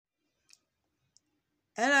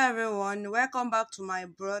Hello everyone, welcome back to my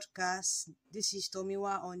broadcast. This is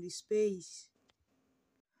Tomiwa on the space.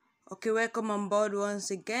 Okay, welcome on board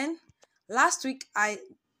once again. Last week I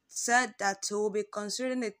said that we'll be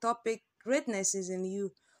considering the topic greatness is in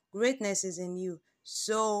you. Greatness is in you.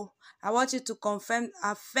 So I want you to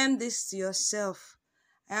affirm this to yourself.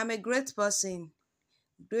 I am a great person.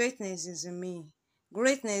 Greatness is in me.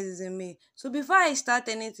 Greatness is in me. So before I start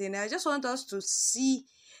anything, I just want us to see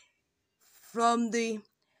from the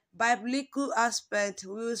biblical aspect.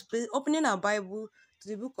 We will be opening our Bible to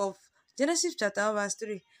the book of Genesis chapter 1 verse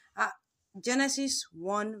 3. Genesis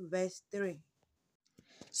 1 verse 3.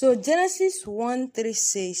 So Genesis 1 3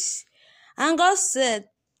 says, "And God said,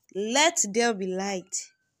 Let there be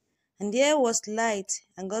light. And there was light,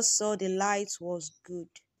 and God saw the light was good."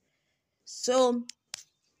 So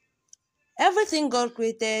everything God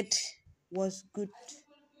created was good.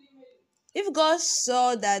 If God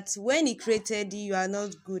saw that when He created you, you are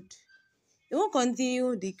not good, He won't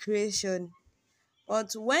continue the creation.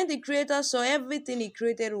 But when the Creator saw everything He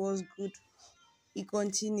created was good, He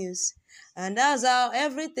continues. And that's how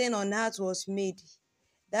everything on earth was made.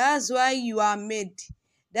 That's why you are made.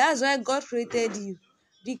 That's why God created you.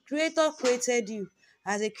 The Creator created you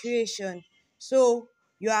as a creation. So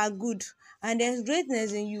you are good. And there's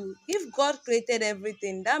greatness in you. If God created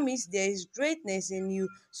everything, that means there is greatness in you.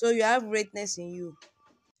 So you have greatness in you.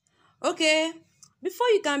 Okay, before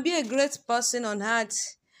you can be a great person on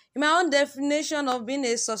earth, in my own definition of being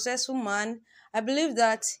a successful man, I believe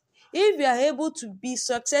that if you are able to be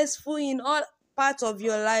successful in all parts of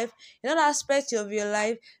your life, in all aspects of your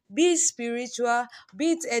life, be it spiritual,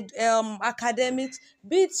 be it academics,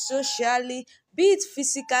 be it socially, be it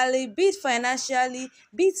physically, be it financially,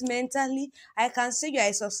 be it mentally, I can say you are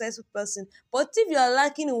a successful person. But if you are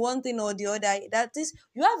lacking in one thing or the other, that is,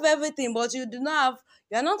 you have everything, but you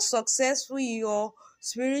are not successful in your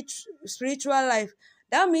spiritual life.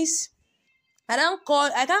 That means I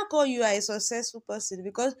can't call you a successful person,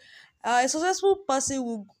 because a successful person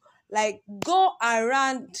will like go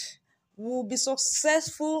around, will be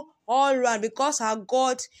successful all around, because our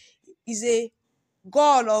God is a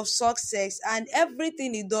God of success and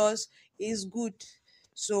everything He does is good.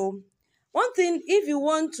 So one thing, if you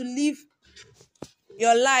want to live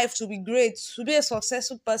your life to be great, to be a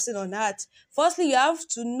successful person on earth, firstly you have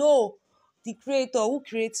to know the Creator who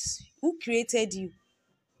created you,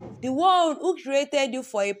 the one who created you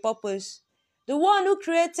for a purpose, the one who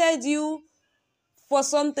created you for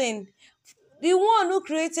something, the one who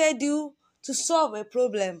created you to solve a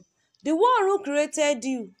problem, the one who created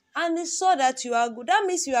you and He saw that you are good. That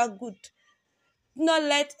means you are good. Do not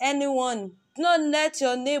let anyone, do not let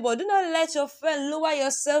your neighbor, do not let your friend lower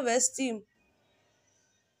your self-esteem.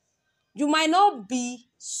 You might not be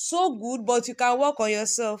so good, but you can work on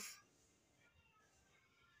yourself.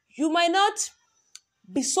 You might not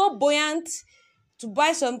be so buoyant to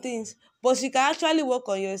buy some things, but you can actually work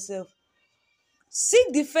on yourself.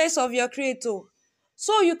 Seek the face of your Creator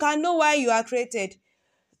so you can know why you are created,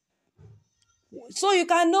 so you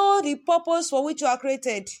can know the purpose for which you are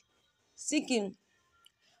created. Seek Him.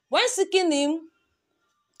 When seeking Him,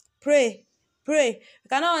 pray. You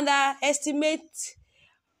cannot underestimate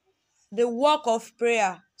the work of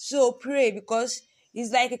prayer. So pray, because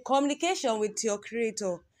it's like a communication with your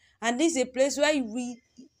Creator, and this is a place where we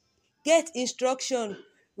get instruction,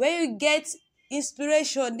 where you get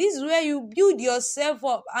inspiration. This is where you build yourself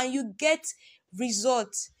up and you get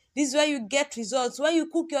results. This is where you get results, where you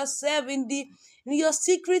cook yourself in your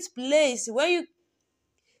secret place, where you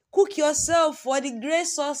cook yourself for the great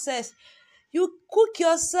success. You cook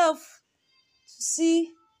yourself to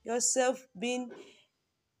see yourself being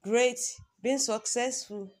great, being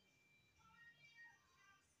successful.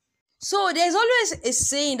 So there's always a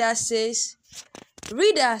saying that says,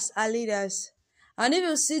 readers are leaders. And if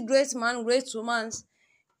you see great men, great women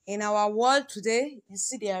in our world today, you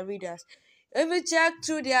see they are readers. If you check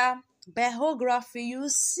through their biography, you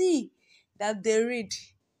see that they read.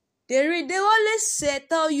 They read. They always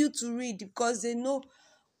tell you to read, because they know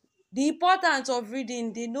the importance of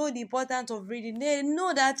reading. They know the importance of reading. They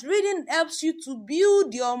know that reading helps you to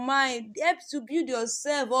build your mind, helps to build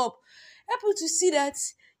yourself up, help you to see that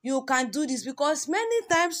you can do this. Because many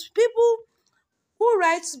times people who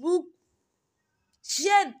write book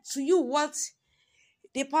share to you what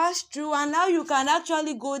they pass through and how you can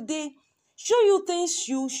actually go. They show you things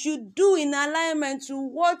you should do in alignment to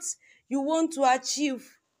what you want to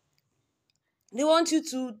achieve. They want you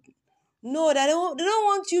to know that they don't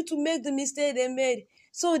want you to make the mistake they made.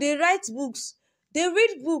 So they write books, they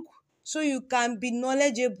read book, so you can be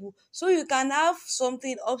knowledgeable, so you can have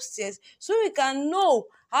something upstairs, so you can know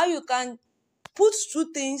how you can put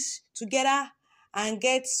two things together and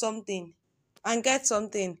get something.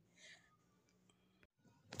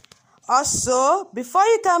 Also, before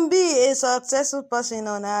you can be a successful person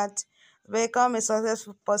on earth, become a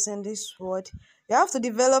successful person in this world, you have to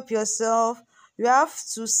develop yourself. You have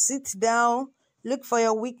to sit down, look for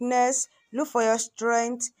your weakness, look for your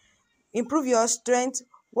strength, improve your strength,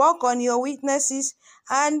 work on your weaknesses,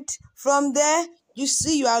 and from there you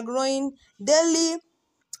see you are growing daily.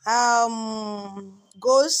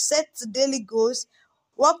 Goals, set daily goals,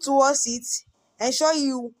 work towards it, ensure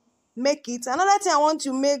you make it. Another thing I want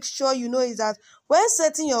to make sure you know is that when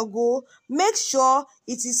setting your goal, make sure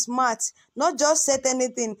it is smart, not just set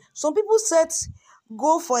anything. Some people set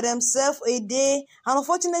goal for themselves a day, and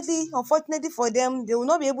unfortunately for them, they will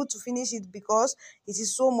not be able to finish it because it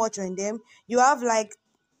is so much on them. You have like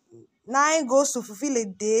 9 goals to fulfill a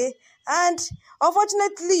day, and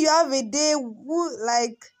unfortunately you have a day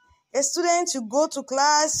like a student, you go to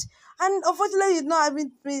class, and unfortunately you not having,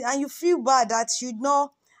 and you feel bad that you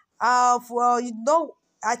not you don't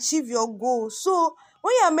achieve your goal. So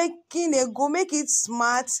when you are making a goal, make it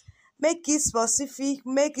smart, make it specific,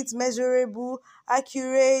 make it measurable,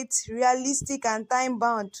 accurate, realistic, and time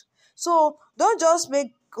bound. So don't just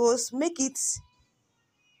make goals, make it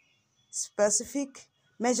specific,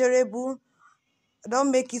 measurable.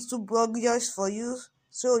 Don't make it too bogus for you,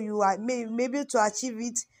 so you are maybe to achieve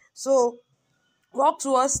it. So work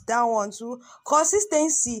towards that one too.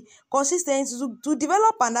 Consistency to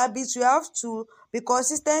develop an habit, you have to be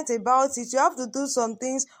consistent about it. You have to do some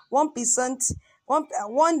things 1%,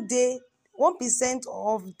 one day, 1%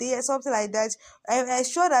 of day, something like that. I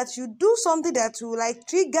ensure that you do something that will like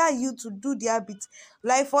trigger you to do the habit.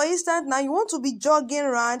 Like for instance, now you want to be jogging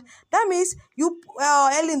around. That means you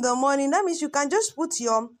early in the morning. That means you can just put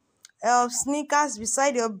your sneakers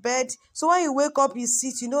beside your bed, so when you wake up you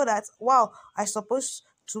sit, you know that wow, I supposed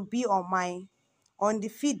to be on the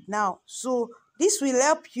feed now. So this will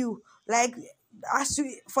help you, like, as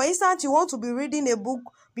you, for instance, you want to be reading a book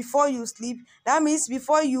before you sleep. That means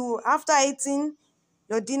before you, after eating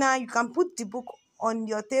your dinner, you can put the book on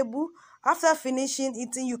your table. After finishing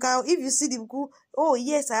eating, you can, if you see the book, oh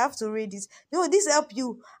yes, I have to read it. This help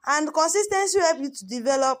you, and consistency will help you to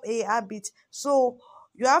develop a habit. So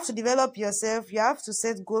you have to develop yourself, you have to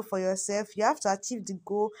set goal for yourself, you have to achieve the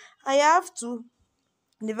goal, and you have to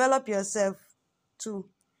develop yourself too.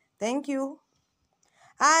 Thank you.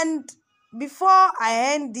 And before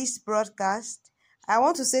I end this broadcast, I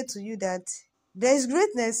want to say to you that there is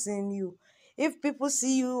greatness in you. If people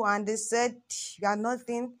see you and they said you are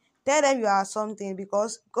nothing, tell them you are something,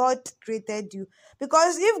 because God created you.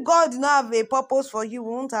 Because if God did not have a purpose for you, He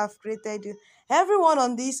won't have created you. Everyone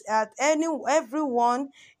on this earth, everyone,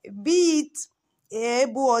 be it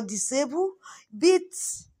able or disabled, be it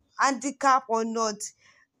handicap or not,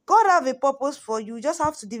 God have a purpose for you. You just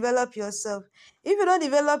have to develop yourself. If you don't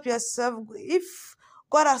develop yourself, if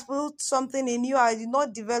God has put something in you and you did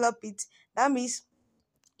not develop it, that means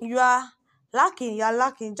you are lacking. You are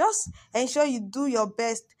lacking. Just ensure you do your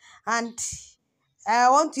best. And I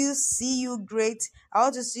want to see you great. I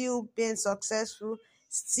want to see you being successful.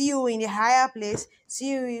 See you in a higher place.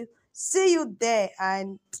 See you there.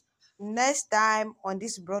 And next time on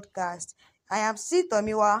this broadcast, I am C.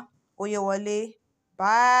 Tomiwa Oyewole.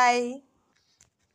 Bye.